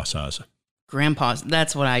grandpa size. Grandpa's.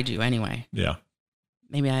 That's what I do anyway. Yeah.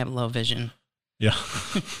 Maybe I have low vision. Yeah.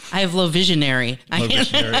 I have low visionary. Low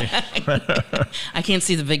visionary. I can't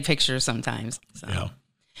see the big picture sometimes. So. Yeah.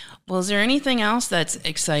 Well, is there anything else that's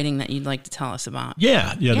exciting that you'd like to tell us about?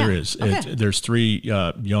 Yeah, there is. Okay. There's three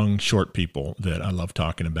young short people that I love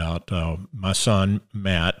talking about. My son,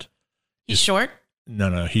 Matt. He's short?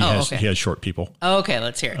 No, he has short people. Oh, okay,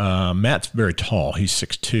 let's hear it. Matt's very tall. He's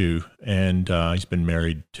 6'2", and he's been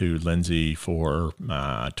married to Lindsay for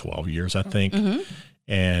 12 years, I think. Mm-hmm.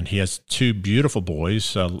 And he has two beautiful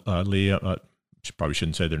boys, Leah, probably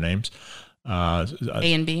shouldn't say their names. A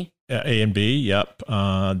and B? A and B, yep.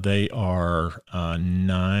 They are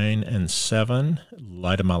 9 and 7,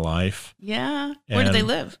 light of my life. Yeah. Where do they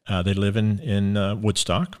live? They live in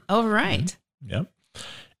Woodstock. Oh, right. Mm-hmm. Yep.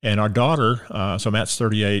 And our daughter, so Matt's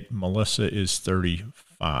 38, Melissa is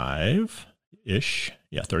 35-ish.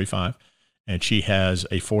 Yeah, 35. And she has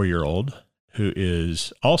a 4-year-old who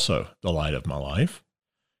is also the light of my life.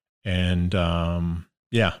 And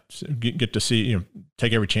get to see,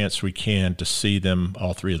 take every chance we can to see them,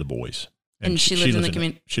 all three of the boys. And she lives in the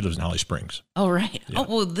community? She lives in Holly Springs. Oh, right. Yeah. Oh,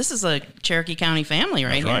 well, this is a Cherokee County family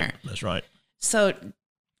right here. That's right. So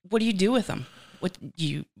what do you do with them? What do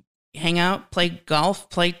you hang out, play golf,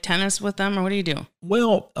 play tennis with them, or what do you do?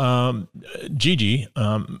 Well, Gigi,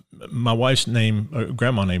 my wife's name,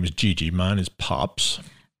 grandma name is Gigi. Mine is Pops.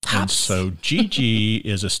 And so Gigi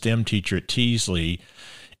is a STEM teacher at Teasley.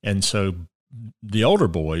 And so the older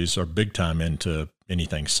boys are big time into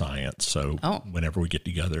anything science. So whenever we get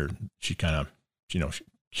together, she kind of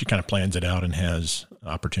plans it out and has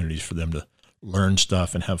opportunities for them to learn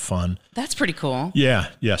stuff and have fun. That's pretty cool. Yeah.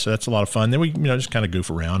 So that's a lot of fun. Then we, just kind of goof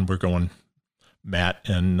around. We're going, Matt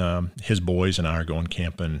and his boys and I are going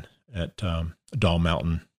camping at Doll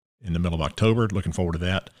Mountain in the middle of October. Looking forward to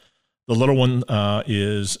that. The little one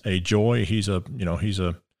is a joy. He's a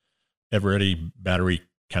ever-ready battery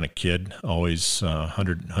kind of kid, always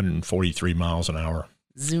 143 miles an hour.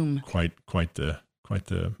 Zoom. Quite the.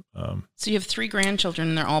 So you have 3 grandchildren,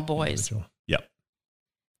 and they're all boys. Yep.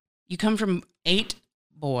 You come from 8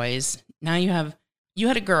 boys. Now you had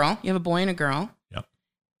a girl. You have a boy and a girl. Yep.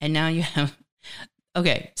 And now you have.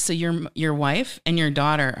 Okay, so your wife and your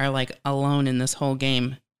daughter are like alone in this whole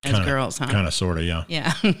game as girls, huh? Kind of, sort of, yeah.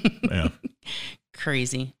 Yeah. Yeah.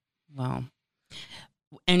 Crazy. Wow.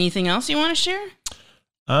 Anything else you want to share?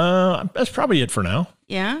 That's probably it for now.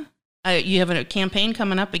 Yeah. You have a campaign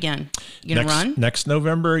coming up again. You going to run? Next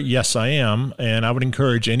November, yes, I am. And I would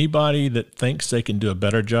encourage anybody that thinks they can do a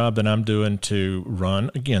better job than I'm doing to run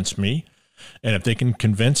against me. And if they can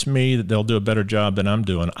convince me that they'll do a better job than I'm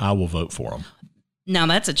doing, I will vote for them. Now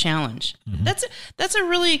that's a challenge. Mm-hmm. That's a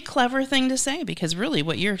really clever thing to say, because really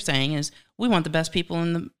what you're saying is we want the best people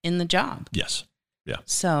in the job. Yes. Yeah.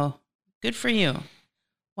 So good for you.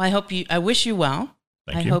 Well, I wish you well.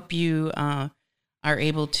 Thank you. I hope you are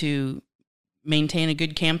able to maintain a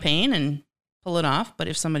good campaign and pull it off. But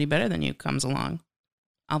if somebody better than you comes along,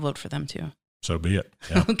 I'll vote for them too. So be it.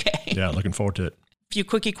 Yeah. Okay. Yeah, looking forward to it. A few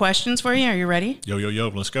quickie questions for you. Are you ready? Yo,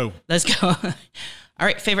 let's go. Let's go. All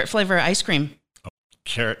right. Favorite flavor of ice cream?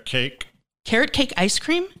 Carrot cake. Carrot cake ice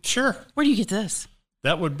cream? Sure. Where do you get this?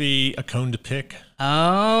 That would be a cone to pick.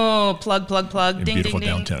 Oh, plug. In Ding, beautiful ding,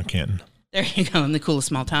 ding. downtown Canton. There you go, in the coolest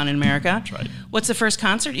small town in America. That's right. What's the first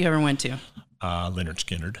concert you ever went to? Leonard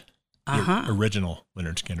Skinner. Uh-huh. The original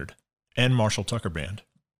Leonard Skinner. And Marshall Tucker Band.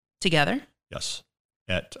 Together? Yes.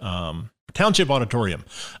 At Township Auditorium.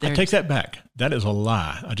 I take that back. That is a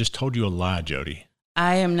lie. I just told you a lie, Jody.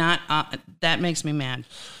 I am not. That makes me mad.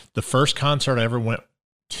 The first concert I ever went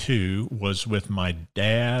to was with my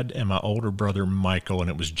dad and my older brother, Michael, and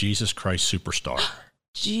it was Jesus Christ Superstar.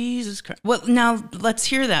 Jesus Christ. Well, now let's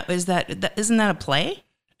hear that. Isn't that a play?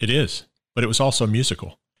 It is, but it was also a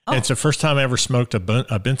musical. Oh. And it's the first time I ever smoked a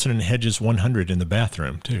Benson & Hedges 100 in the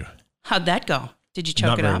bathroom, too. How'd that go? Did you choke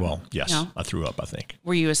Not it very up? well. Yes. No? I threw up, I think.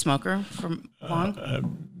 Were you a smoker for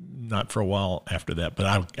long? Not for a while after that,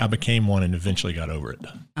 but I became one and eventually got over it.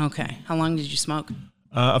 Okay. How long did you smoke?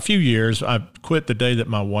 A few years. I quit the day that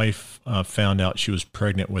my wife found out she was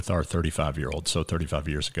pregnant with our 35-year-old. So 35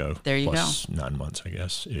 years ago. There you plus 9 months, I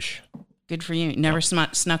guess, ish. Good for you. Never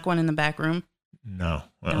snuck one in the back room? No.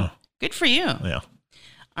 No. Good for you. Yeah.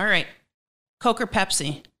 All right. Coke or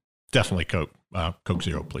Pepsi? Definitely Coke. Coke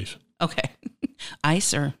Zero, please. Okay.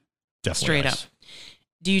 Ice or Definitely straight ice. up?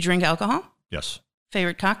 Do you drink alcohol? Yes.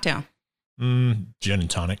 Favorite cocktail? Gin and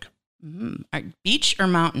tonic. Mm-hmm. All right. Beach or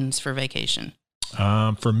mountains for vacation?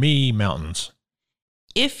 For me, mountains.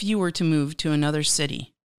 If you were to move to another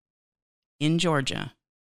city in Georgia,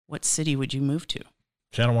 what city would you move to?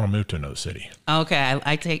 See, I don't want to move to another city. Okay,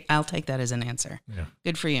 I'll take that as an answer. Yeah.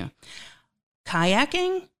 Good for you.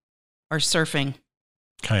 Kayaking or surfing?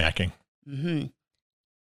 Kayaking. Mm-hmm.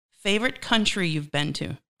 Favorite country you've been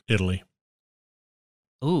to? Italy.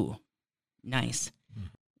 Ooh, nice.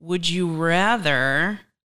 Would you rather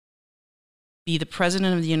be the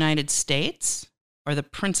president of the United States or the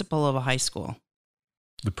principal of a high school?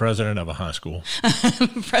 The president of a high school.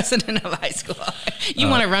 President of a high school. You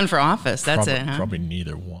want to run for office. That's it, huh? Probably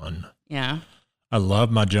neither one. Yeah. I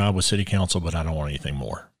love my job with city council, but I don't want anything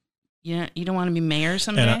more. Yeah, you don't want to be mayor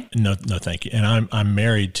someday? No, thank you. And I'm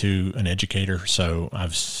married to an educator, so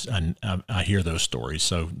I hear those stories.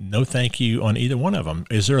 So no, thank you on either one of them.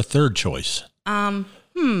 Is there a third choice?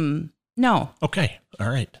 No. Okay, all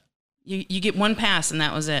right. You get one pass, and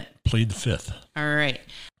that was it. Plead the fifth. All right.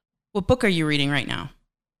 What book are you reading right now?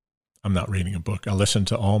 I'm not reading a book. I listen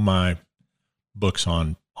to all my books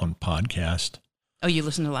on podcast. Oh, you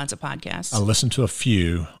listen to lots of podcasts? I listen to a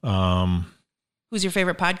few. Who's your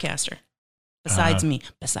favorite podcaster? Besides me.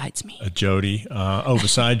 Jody.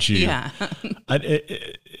 Besides you. Yeah.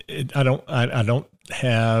 I don't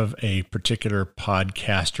have a particular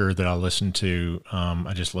podcaster that I listen to.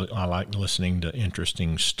 I like listening to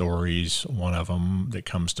interesting stories. One of them that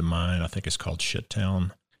comes to mind, I think it's called Shit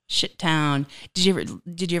Town. Shit Town. Did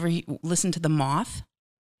you ever listen to The Moth?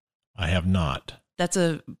 I have not. That's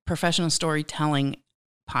a professional storytelling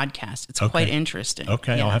podcast. It's quite interesting.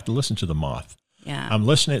 Okay, yeah. I'll have to listen to The Moth. Yeah. I'm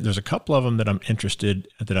listening. There's a couple of them that I'm interested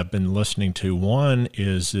that I've been listening to. One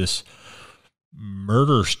is this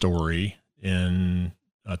murder story in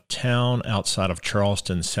a town outside of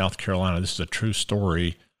Charleston, South Carolina. This is a true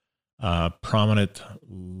story. Prominent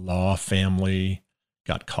law family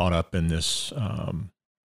got caught up in this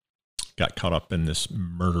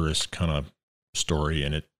murderous kind of story,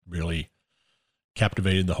 and it really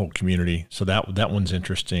captivated the whole community. So that one's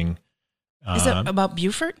interesting. Is it about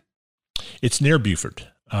Beaufort? It's near Beaufort.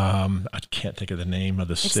 I can't think of the name of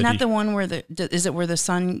the city. It's not the one where is it where the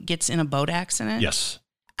son gets in a boat accident? Yes.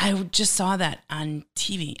 I just saw that on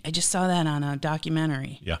TV. I just saw that on a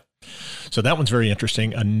documentary. Yeah. So that one's very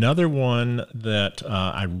interesting. Another one that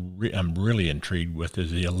I'm really intrigued with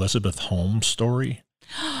is the Elizabeth Holmes story.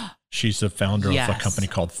 She's the founder of a company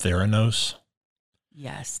called Theranos.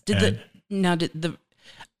 Yes.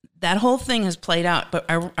 That whole thing has played out, but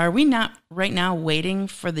are we not right now waiting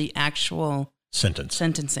for the actual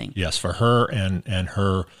sentencing? Yes, for her and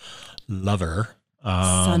her lover.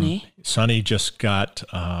 Sonny. Sonny just got,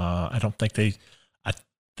 I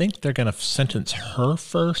think they're going to sentence her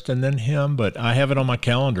first and then him, but I have it on my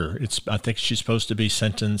calendar. I think she's supposed to be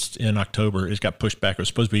sentenced in October. It got pushed back. It was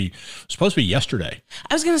supposed to be yesterday.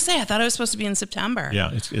 I was going to say, I thought it was supposed to be in September.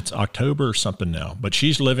 Yeah, it's October or something now. But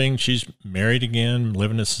she's married again,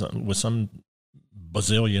 living with some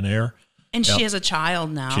bazillionaire. And she has a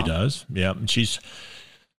child now. She does, yeah. And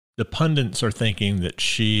the pundits are thinking that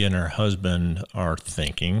she and her husband are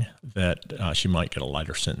thinking that she might get a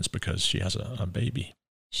lighter sentence because she has a baby.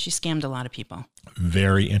 She scammed a lot of people.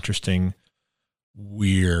 Very interesting,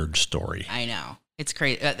 weird story. I know. It's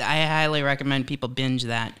crazy. I highly recommend people binge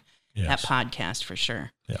that podcast for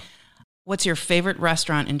sure. Yeah. what's your favorite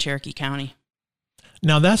restaurant in Cherokee County?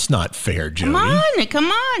 Now, that's not fair, Jody. Come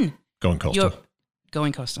on. Going Coastal.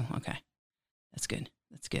 Going Coastal. Okay. That's good.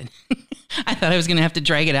 I thought I was going to have to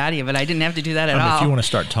drag it out of you, but I didn't have to do that at all. If you want to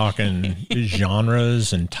start talking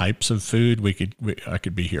genres and types of food, I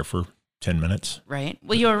could be here for 10 minutes. Right.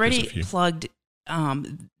 Well, you already plugged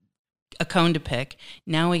a cone to pick.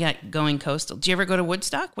 Now we got Going Coastal. Do you ever go to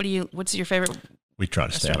Woodstock? What's your favorite? We try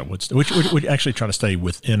to stay out of Woodstock. We actually try to stay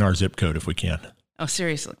within our zip code if we can. Oh,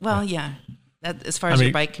 seriously? Well, yeah. That, as far as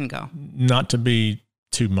your bike can go. Not to be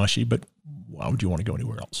too mushy, but why would you want to go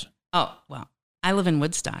anywhere else? Oh, well, I live in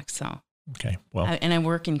Woodstock, so. Okay, well. And I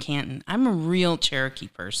work in Canton. I'm a real Cherokee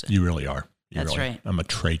person. You really are. That's right. I'm a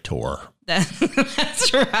traitor.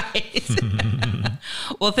 That's right.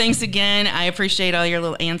 Well, thanks again. I appreciate all your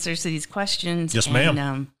little answers to these questions. Yes,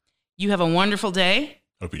 ma'am. You have a wonderful day.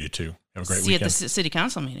 Hope you do too. Have a great weekend. See you at the city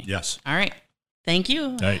council meeting. Yes. All right. Thank you.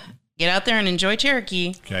 All right. Get out there and enjoy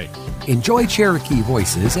Cherokee. Okay. Enjoy Cherokee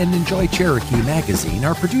Voices and Enjoy Cherokee Magazine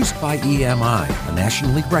are produced by EMI, a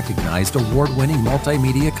nationally recognized award-winning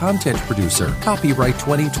multimedia content producer. Copyright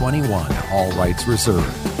 2021, all rights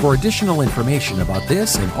reserved. For additional information about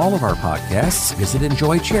this and all of our podcasts, visit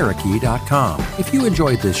enjoycherokee.com. If you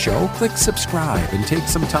enjoyed this show, click subscribe and take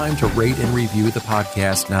some time to rate and review the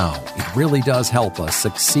podcast now. It really does help us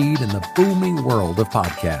succeed in the booming world of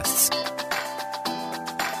podcasts.